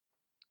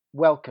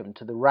Welcome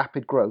to the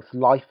Rapid Growth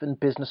Life and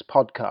Business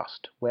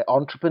Podcast, where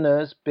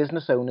entrepreneurs,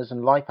 business owners,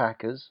 and life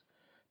hackers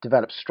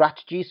develop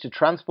strategies to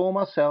transform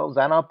ourselves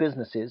and our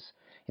businesses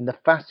in the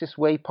fastest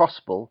way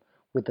possible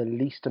with the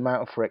least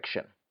amount of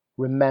friction.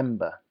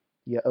 Remember,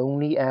 you're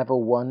only ever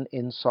one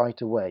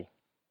insight away.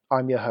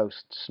 I'm your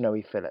host,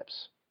 Snowy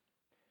Phillips.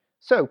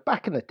 So,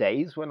 back in the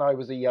days when I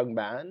was a young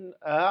man,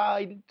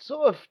 I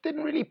sort of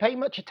didn't really pay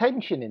much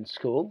attention in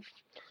school.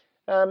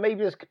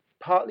 Maybe it was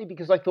partly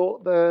because I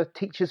thought the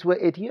teachers were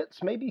idiots,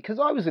 maybe because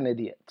I was an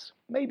idiot.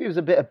 Maybe it was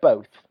a bit of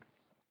both.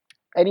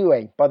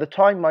 Anyway, by the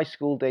time my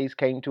school days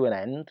came to an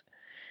end,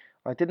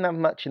 I didn't have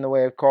much in the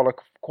way of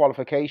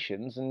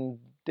qualifications and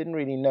didn't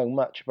really know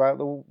much about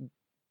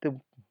the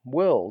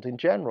world in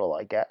general,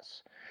 I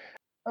guess.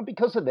 And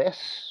because of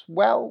this,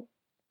 well,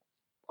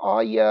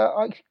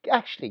 I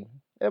actually,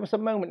 there was a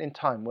moment in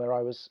time where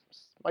I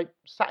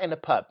sat in a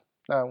pub.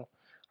 Now,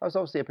 I was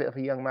obviously a bit of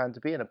a young man to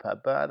be in a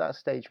pub, but at that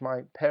stage,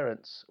 my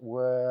parents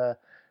were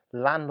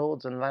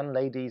landlords and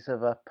landladies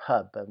of a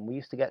pub, and we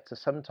used to get to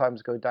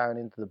sometimes go down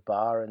into the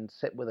bar and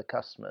sit with the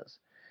customers.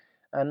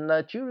 And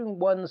during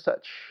one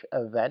such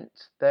event,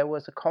 there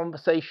was a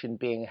conversation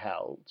being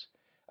held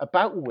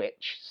about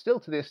which, still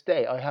to this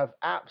day, I have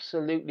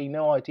absolutely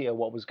no idea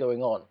what was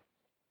going on.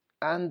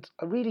 And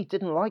I really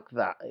didn't like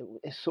that.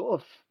 It sort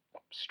of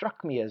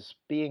struck me as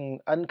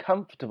being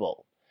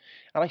uncomfortable.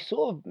 And I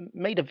sort of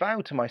made a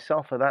vow to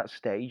myself at that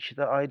stage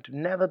that I'd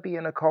never be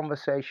in a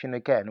conversation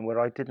again where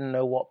I didn't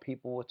know what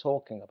people were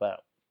talking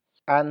about.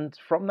 And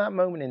from that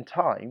moment in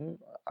time,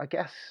 I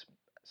guess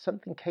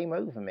something came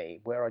over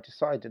me where I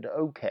decided,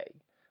 okay,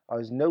 I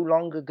was no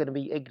longer going to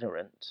be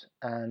ignorant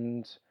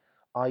and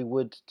I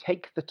would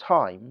take the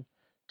time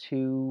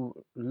to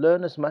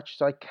learn as much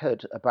as I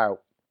could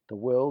about the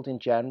world in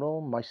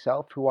general,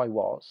 myself, who I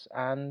was,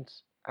 and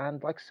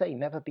like I say,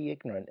 never be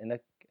ignorant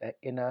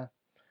in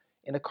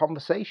a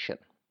conversation.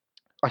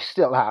 I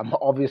still am,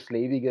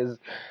 obviously, because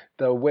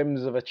the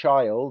whims of a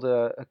child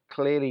are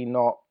clearly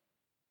not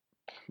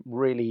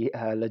really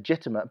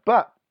legitimate,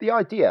 but the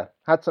idea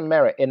had some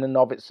merit in and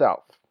of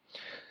itself.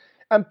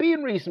 And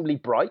being reasonably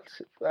bright,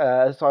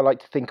 as I like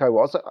to think I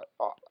was,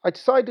 I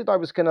decided I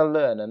was going to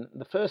learn, and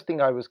the first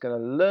thing I was going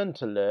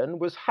to learn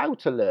was how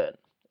to learn.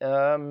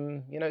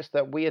 It's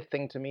that weird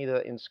thing to me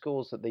that in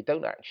schools that they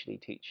don't actually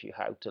teach you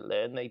how to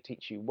learn, they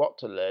teach you what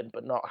to learn,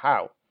 but not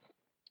how.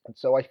 And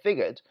so I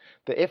figured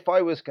that if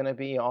I was going to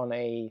be on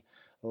a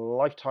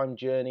lifetime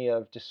journey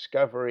of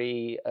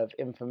discovery of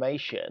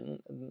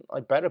information, I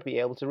better be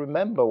able to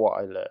remember what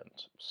I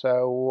learned.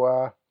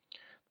 So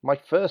my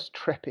first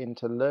trip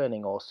into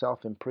learning or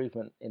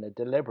self-improvement in a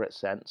deliberate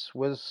sense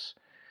was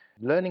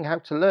learning how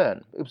to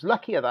learn. It was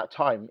lucky at that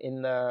time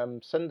in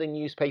Sunday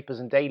newspapers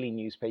and daily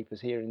newspapers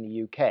here in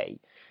the UK.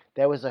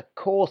 There was a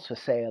course for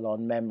sale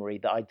on memory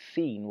that I'd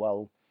seen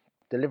while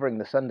delivering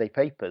the Sunday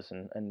papers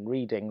and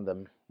reading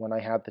them when I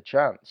had the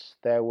chance.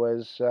 There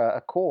was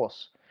a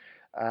course,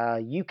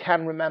 You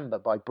Can Remember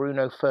by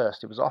Bruno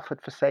First. It was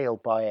offered for sale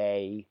by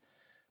a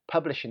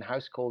publishing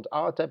house called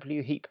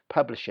R.W. Heep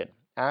Publishing,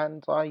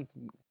 and I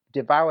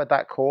devoured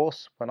that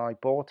course when I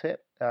bought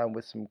it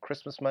with some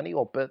Christmas money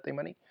or birthday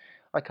money.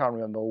 I can't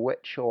remember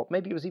which, or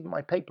maybe it was even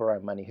my paper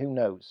round money, who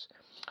knows.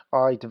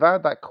 I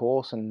devoured that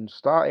course and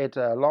started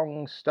a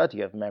long study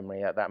of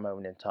memory at that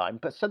moment in time,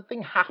 but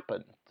something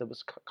happened that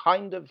was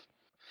kind of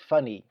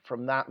funny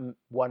from that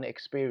one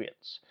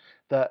experience,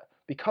 that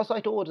because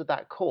I'd ordered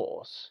that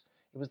course,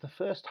 it was the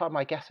first time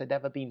I guess I'd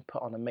ever been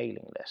put on a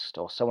mailing list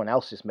or someone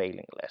else's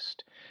mailing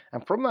list.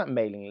 And from that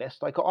mailing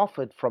list, I got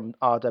offered from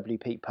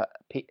RWP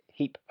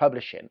Heap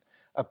Publishing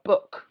a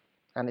book.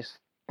 And it's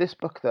this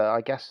book that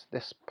I guess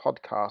this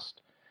podcast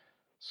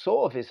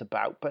sort of is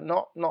about, but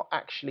not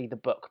actually the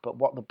book, but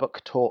what the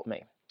book taught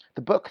me.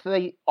 The book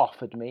they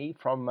offered me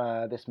from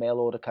this mail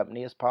order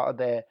company as part of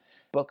their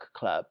book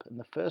club, and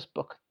the first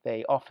book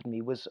they offered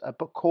me was a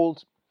book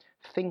called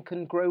Think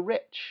and Grow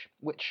Rich,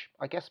 which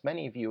I guess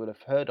many of you will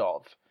have heard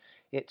of.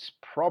 It's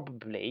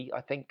probably,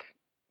 I think,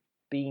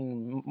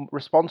 been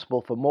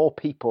responsible for more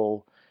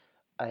people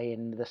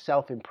in the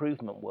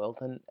self-improvement world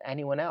than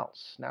anyone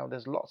else. Now,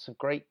 there's lots of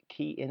great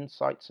key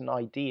insights and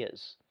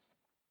ideas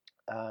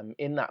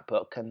in that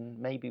book, and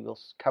maybe we'll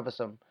cover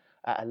some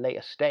at a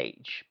later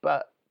stage.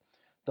 But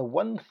the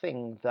one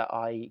thing that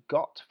I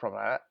got from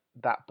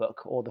that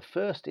book, or the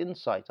first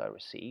insight I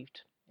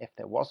received, if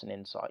there was an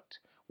insight,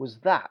 was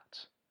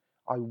that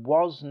I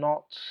was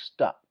not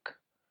stuck.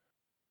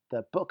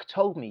 The book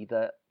told me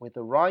that with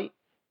the right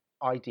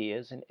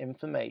ideas and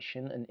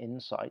information and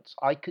insights,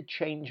 I could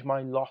change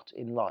my lot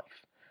in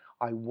life.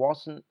 I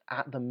wasn't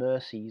at the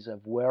mercies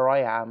of where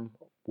I am,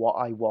 what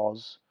I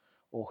was,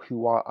 or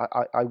who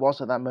I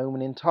was at that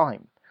moment in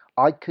time.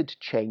 I could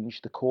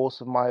change the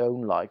course of my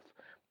own life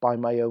by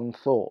my own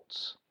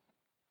thoughts.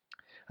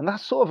 And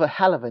that's sort of a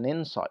hell of an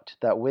insight,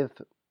 that with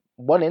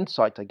one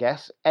insight, I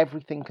guess,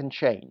 everything can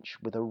change.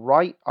 With a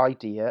right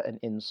idea and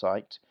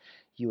insight,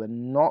 you are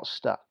not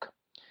stuck.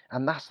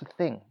 And that's the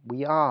thing.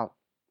 We are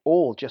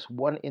all just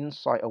one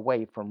insight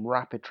away from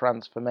rapid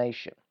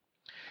transformation.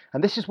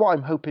 And this is what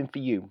I'm hoping for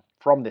you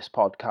from this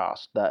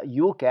podcast, that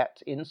you'll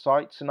get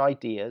insights and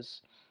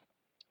ideas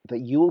that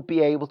you'll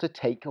be able to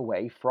take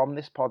away from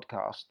this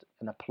podcast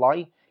and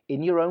apply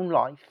in your own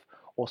life,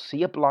 or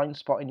see a blind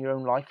spot in your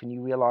own life and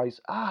you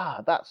realize,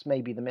 that's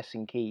maybe the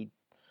missing key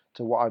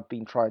to what I've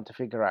been trying to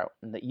figure out,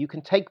 and that you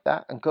can take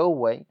that and go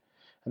away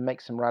and make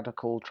some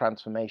radical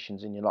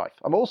transformations in your life.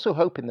 I'm also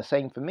hoping the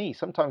same for me.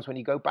 Sometimes when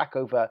you go back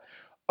over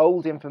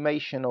old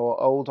information or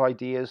old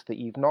ideas that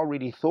you've not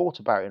really thought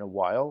about in a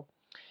while,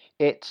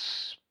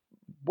 it's,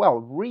 well,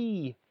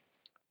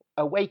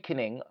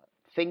 reawakening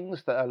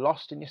things that are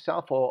lost in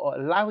yourself, or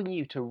allowing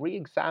you to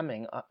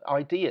re-examine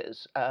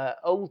ideas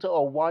older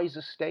or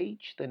wiser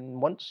stage than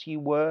once you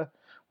were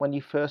when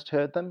you first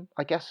heard them.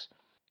 I guess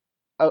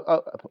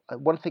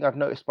one thing I've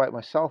noticed about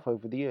myself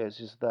over the years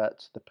is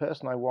that the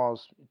person I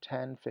was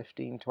 10,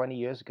 15, 20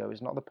 years ago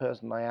is not the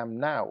person I am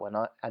now.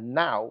 And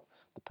now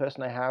the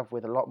person I have,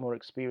 with a lot more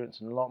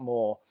experience and a lot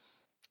more,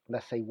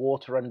 let's say,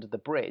 water under the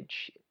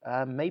bridge,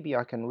 maybe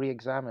I can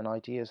re-examine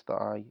ideas that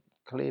I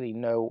clearly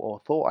know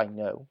or thought I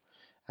know,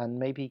 and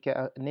maybe get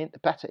a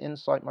better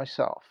insight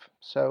myself.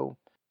 So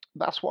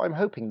that's what I'm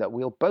hoping, that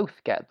we'll both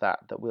get that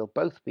we'll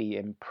both be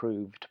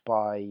improved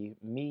by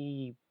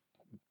me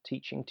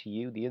teaching to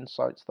you the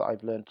insights that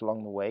I've learned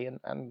along the way,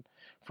 and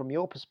from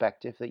your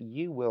perspective, that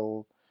you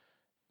will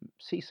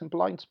see some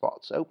blind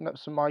spots, open up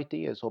some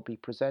ideas, or be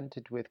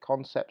presented with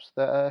concepts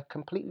that are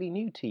completely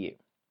new to you.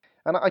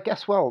 And I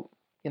guess, well,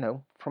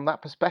 from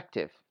that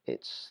perspective,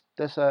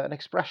 there's an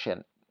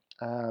expression.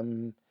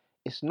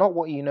 It's not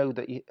what you know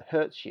that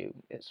hurts you,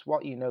 it's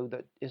what you know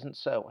that isn't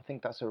so. I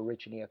think that's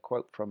originally a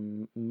quote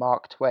from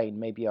Mark Twain.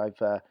 Maybe I've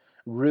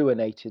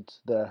ruinated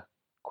the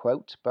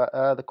quote, but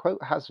the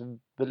quote has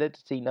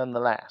validity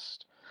nonetheless.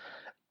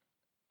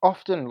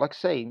 Often, like I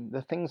say,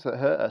 the things that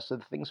hurt us are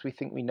the things we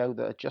think we know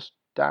that are just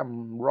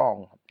damn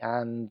wrong.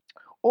 And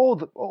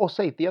or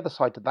say the other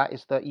side of that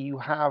is that you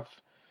have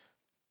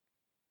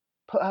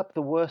put up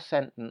the worst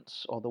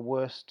sentence, or the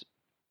worst,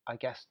 I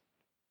guess,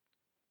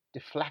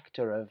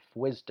 deflector of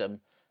wisdom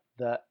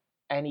that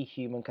any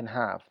human can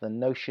have. The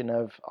notion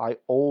of, I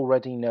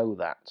already know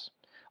that.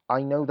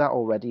 I know that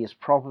already is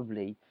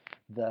probably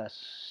the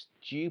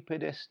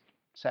stupidest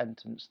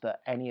sentence that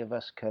any of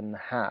us can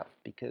have,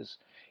 because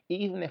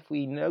even if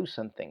we know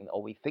something,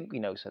 or we think we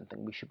know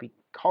something, we should be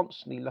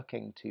constantly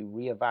looking to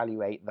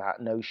reevaluate that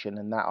notion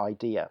and that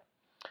idea.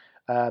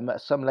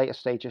 At some later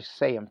stage,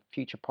 say in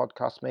future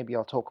podcasts, maybe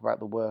I'll talk about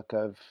the work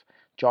of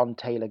John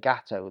Taylor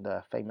Gatto,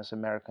 the famous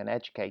American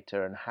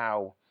educator, and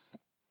how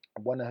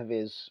one of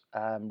his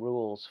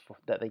rules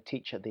that they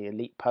teach at the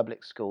elite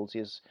public schools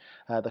is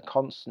the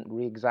constant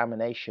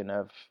re-examination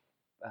of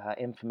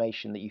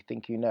information that you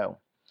think you know.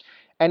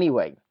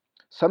 Anyway,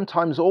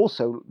 sometimes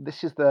also,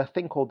 this is the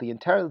thing called the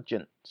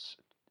intelligence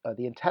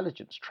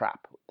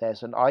trap.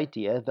 There's an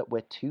idea that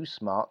we're too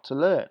smart to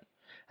learn,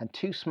 and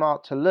too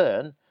smart to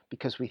learn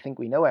because we think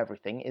we know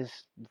everything is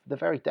the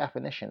very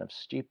definition of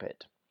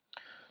stupid.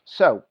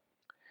 So,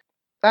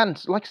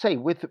 and like I say,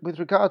 with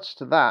regards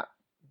to that,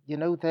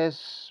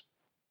 there's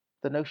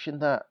the notion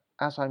that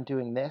as I'm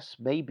doing this,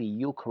 maybe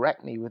you'll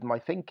correct me with my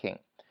thinking.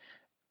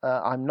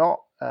 I'm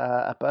not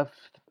above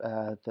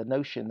the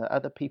notion that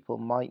other people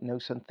might know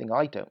something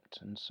I don't.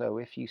 And so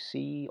if you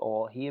see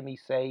or hear me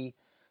say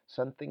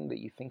something that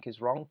you think is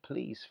wrong,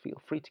 please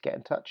feel free to get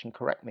in touch and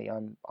correct me.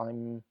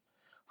 I'm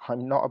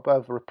not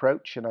above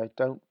reproach, and I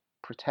don't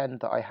pretend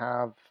that I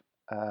have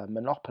a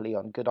monopoly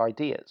on good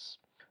ideas.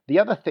 The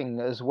other thing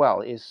as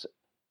well is,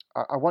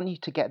 I want you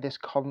to get this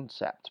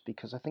concept,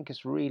 because I think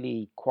it's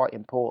really quite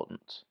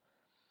important.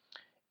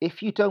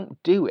 If you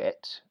don't do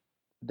it,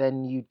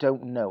 then you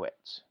don't know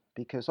it.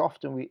 Because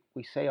often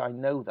we say, I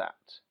know that,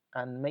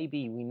 and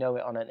maybe we know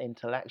it on an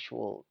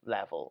intellectual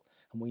level,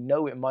 and we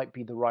know it might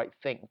be the right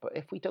thing, but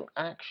if we don't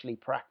actually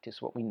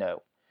practice what we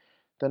know,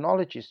 the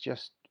knowledge is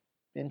just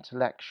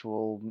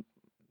intellectual.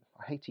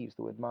 I hate to use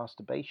the word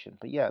masturbation,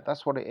 but yeah,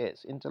 that's what it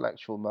is,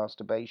 intellectual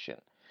masturbation.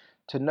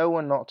 To know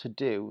and not to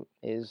do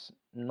is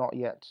not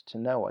yet to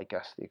know, I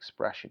guess the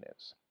expression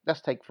is.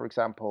 Let's take, for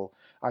example,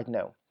 I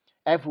know,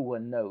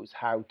 everyone knows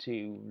how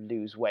to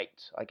lose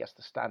weight. I guess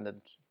the standard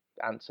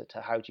answer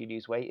to how do you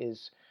lose weight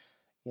is,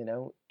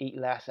 eat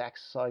less,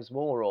 exercise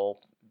more, or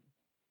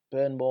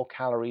burn more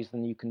calories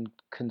than you can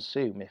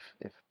consume,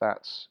 if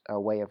that's a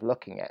way of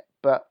looking at it.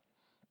 But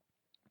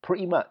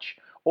pretty much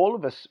all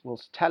of us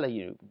will tell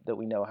you that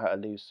we know how to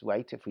lose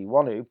weight if we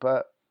want to,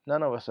 but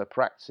none of us are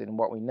practicing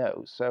what we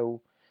know.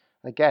 So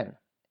again,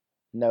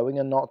 knowing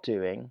and not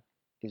doing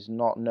is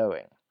not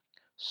knowing.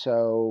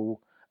 So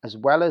as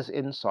well as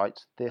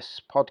insights, this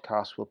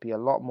podcast will be a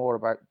lot more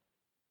about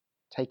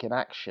taking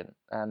action,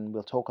 and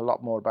we'll talk a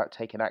lot more about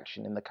taking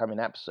action in the coming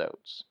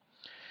episodes.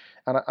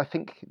 And I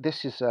think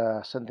this is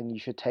something you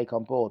should take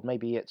on board.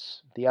 Maybe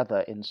it's the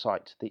other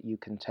insight that you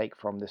can take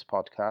from this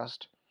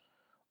podcast.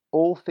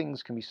 All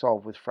things can be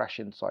solved with fresh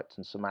insights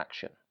and some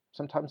action.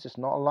 Sometimes it's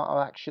not a lot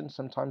of action,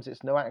 sometimes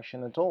it's no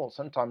action at all,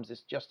 sometimes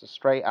it's just a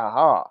straight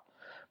aha.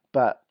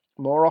 But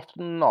more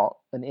often than not,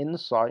 an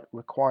insight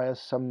requires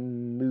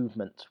some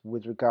movement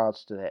with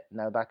regards to it.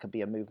 Now, that could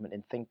be a movement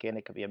in thinking,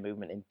 it could be a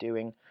movement in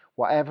doing,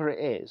 whatever it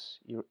is,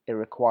 it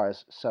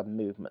requires some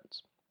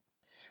movement.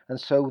 And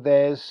so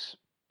there's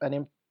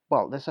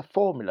there's a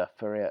formula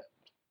for it,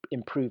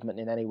 improvement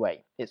in any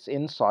way. It's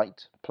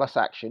insight plus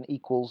action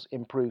equals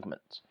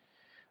improvement.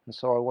 And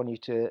so I want you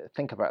to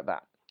think about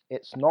that.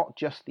 It's not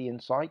just the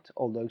insight,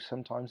 although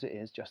sometimes it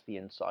is just the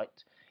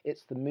insight.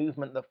 It's the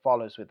movement that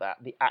follows with that,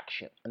 the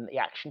action. And the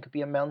action could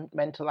be a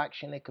mental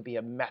action, it could be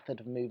a method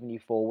of moving you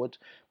forward,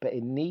 but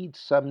it needs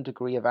some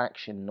degree of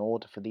action in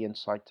order for the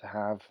insight to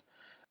have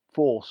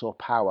force or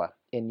power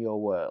in your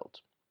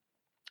world.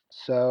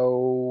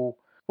 So,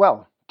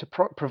 well, to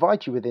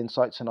provide you with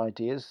insights and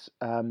ideas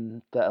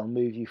that'll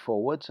move you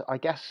forward, I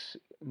guess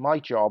my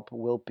job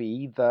will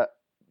be that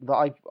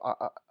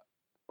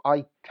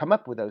I come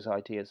up with those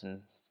ideas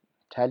and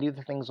tell you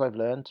the things I've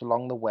learned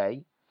along the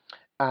way,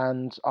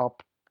 and I'll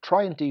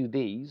try and do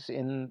these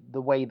in the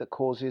way that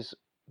causes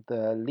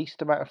the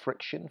least amount of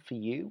friction for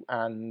you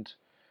and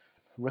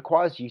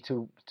requires you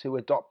to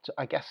adopt,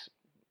 I guess,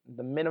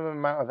 the minimum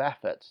amount of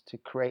effort to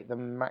create the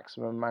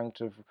maximum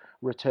amount of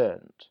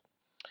return.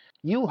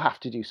 You'll have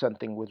to do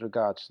something with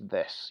regards to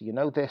this.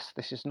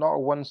 This is not a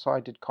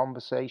one-sided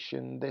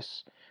conversation.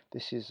 This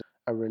is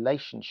a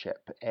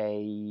relationship,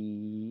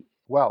 a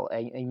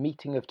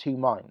meeting of two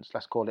minds,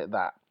 let's call it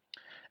that.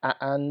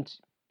 And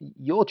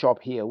your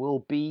job here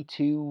will be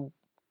to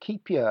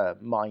keep your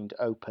mind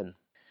open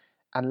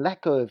and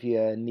let go of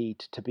your need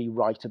to be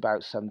right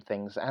about some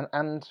things.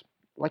 And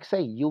like I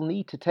say, you'll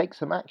need to take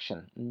some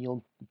action, and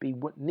you'll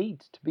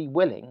need to be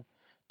willing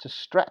to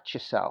stretch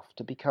yourself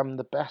to become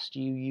the best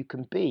you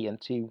can be,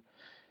 and to,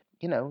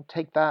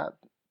 take that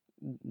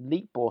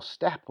leap or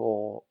step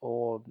or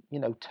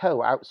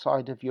toe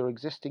outside of your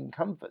existing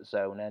comfort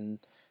zone, and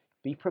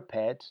be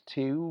prepared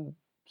to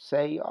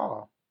say,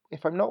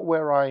 if I'm not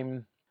where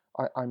I'm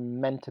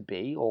meant to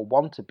be or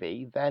want to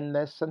be, then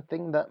there's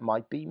something that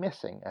might be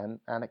missing,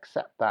 and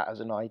accept that as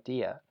an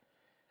idea.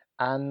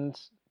 And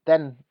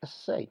then, as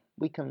I say,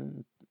 we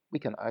can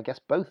I guess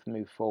both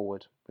move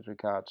forward with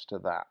regards to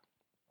that.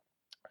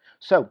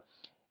 So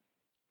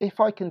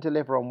if I can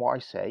deliver on what I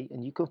say,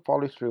 and you can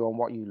follow through on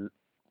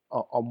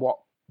what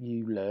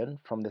you learn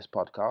from this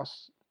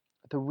podcast,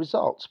 the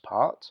results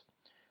part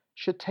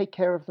should take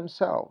care of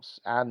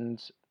themselves.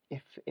 And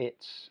if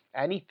it's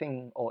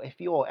anything, or if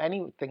you're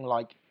anything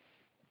like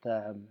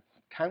the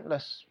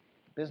countless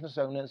business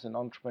owners and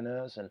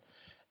entrepreneurs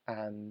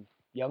and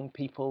young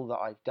people that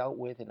I've dealt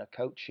with in a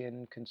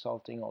coaching,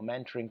 consulting, or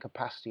mentoring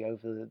capacity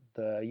over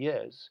the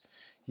years,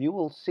 you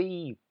will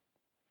see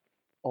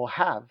or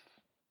have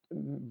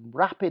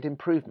rapid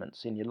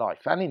improvements in your life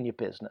and in your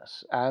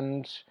business.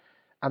 And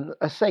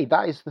I say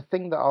that is the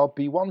thing that I'll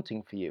be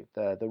wanting for you,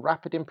 the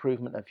rapid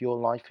improvement of your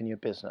life and your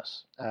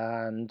business.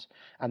 And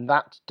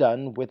that's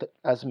done with,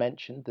 as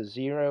mentioned, the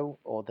zero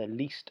or the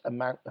least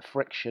amount of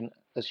friction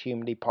as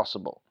humanly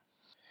possible.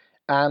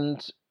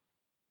 And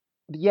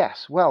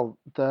yes, well,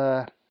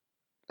 the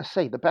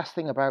best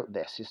thing about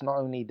this is not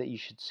only that you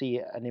should see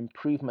an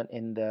improvement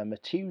in the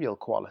material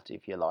quality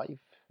of your life.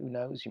 Who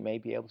knows, you may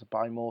be able to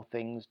buy more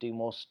things, do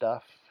more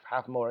stuff,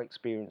 have more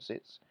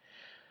experiences.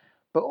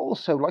 But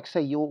also, like I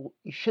say, you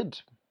should,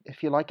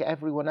 if you're like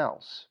everyone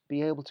else,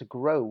 be able to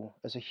grow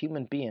as a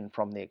human being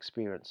from the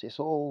experience. It's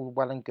all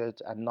well and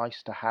good and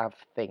nice to have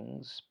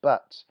things,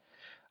 but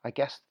I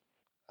guess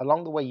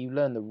along the way you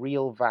learn the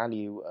real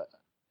value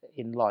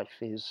in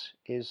life is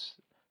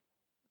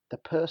the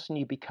person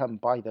you become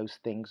by those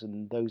things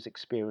and those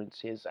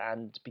experiences,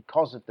 and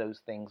because of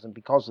those things and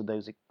because of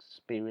those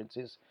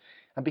experiences,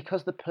 and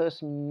because the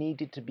person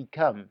needed to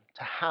become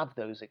to have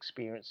those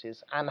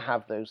experiences and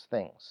have those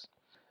things.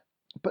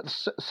 But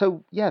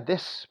so yeah,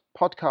 this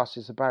podcast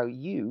is about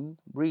you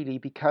really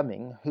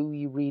becoming who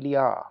you really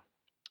are,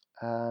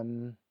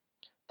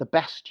 the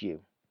best you,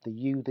 the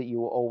you that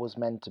you were always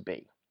meant to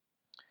be.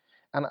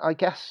 And I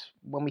guess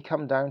when we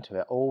come down to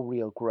it, all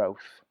real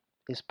growth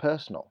is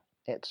personal.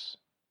 It's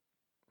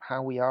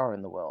how we are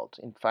in the world.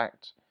 In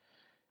fact,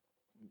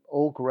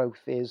 all growth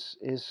is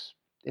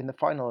in the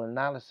final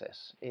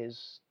analysis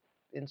is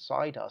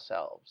inside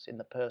ourselves, in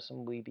the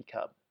person we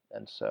become.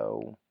 And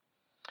so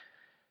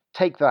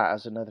take that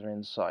as another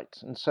insight.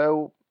 And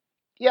so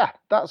yeah,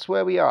 that's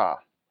where we are.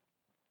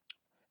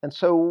 And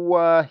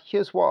so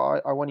here's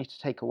what I want you to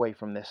take away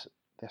from this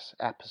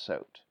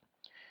episode.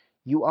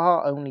 You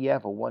are only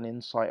ever one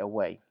insight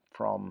away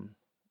from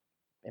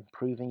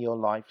improving your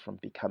life, from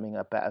becoming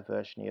a better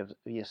version of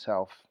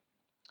yourself.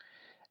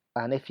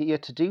 And if you're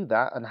to do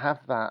that and have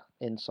that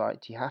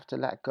insight, you have to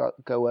let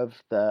go of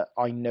the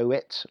I know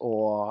it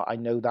or I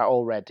know that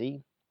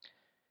already,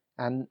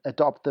 and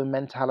adopt the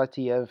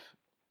mentality of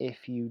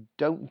if you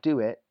don't do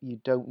it, you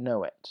don't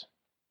know it.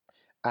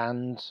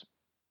 And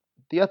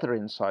the other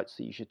insights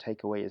that you should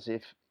take away is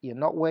if you're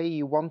not where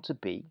you want to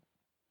be,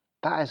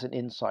 that is an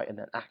insight and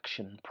an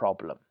action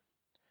problem.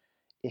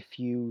 If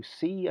you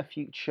see a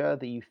future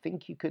that you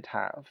think you could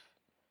have,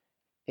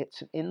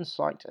 it's an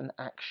insight and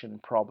action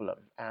problem.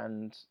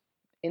 And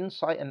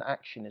Insight and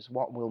action is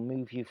what will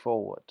move you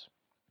forward.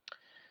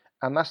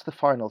 And that's the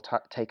final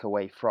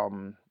takeaway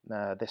from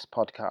this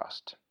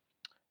podcast.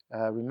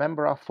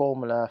 Remember our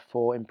formula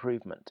for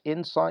improvement.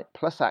 Insight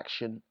plus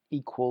action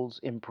equals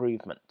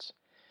improvement.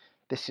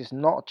 This is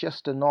not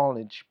just a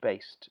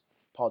knowledge-based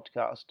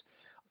podcast.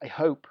 I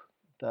hope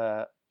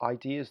the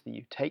ideas that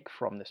you take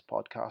from this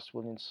podcast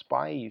will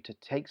inspire you to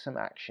take some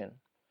action,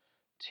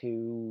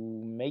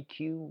 to make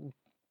you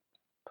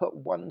put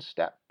one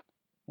step,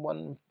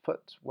 one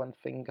foot, one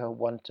finger,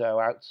 one toe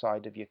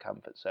outside of your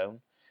comfort zone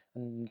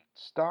and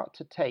start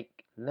to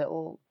take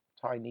little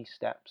tiny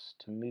steps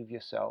to move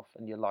yourself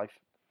and your life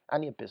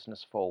and your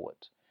business forward.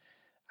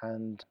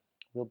 And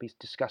we'll be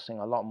discussing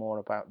a lot more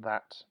about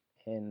that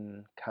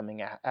in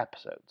coming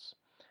episodes.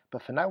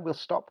 But for now, we'll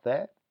stop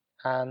there.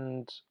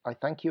 And I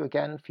thank you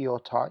again for your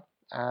time.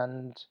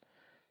 And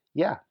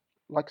yeah,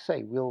 like I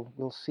say,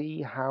 we'll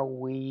see how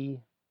we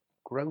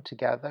grow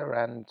together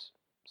and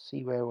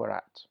see where we're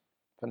at.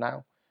 For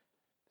now,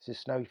 this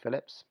is Snowy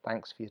Phillips.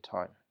 Thanks for your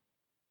time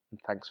and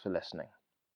thanks for listening.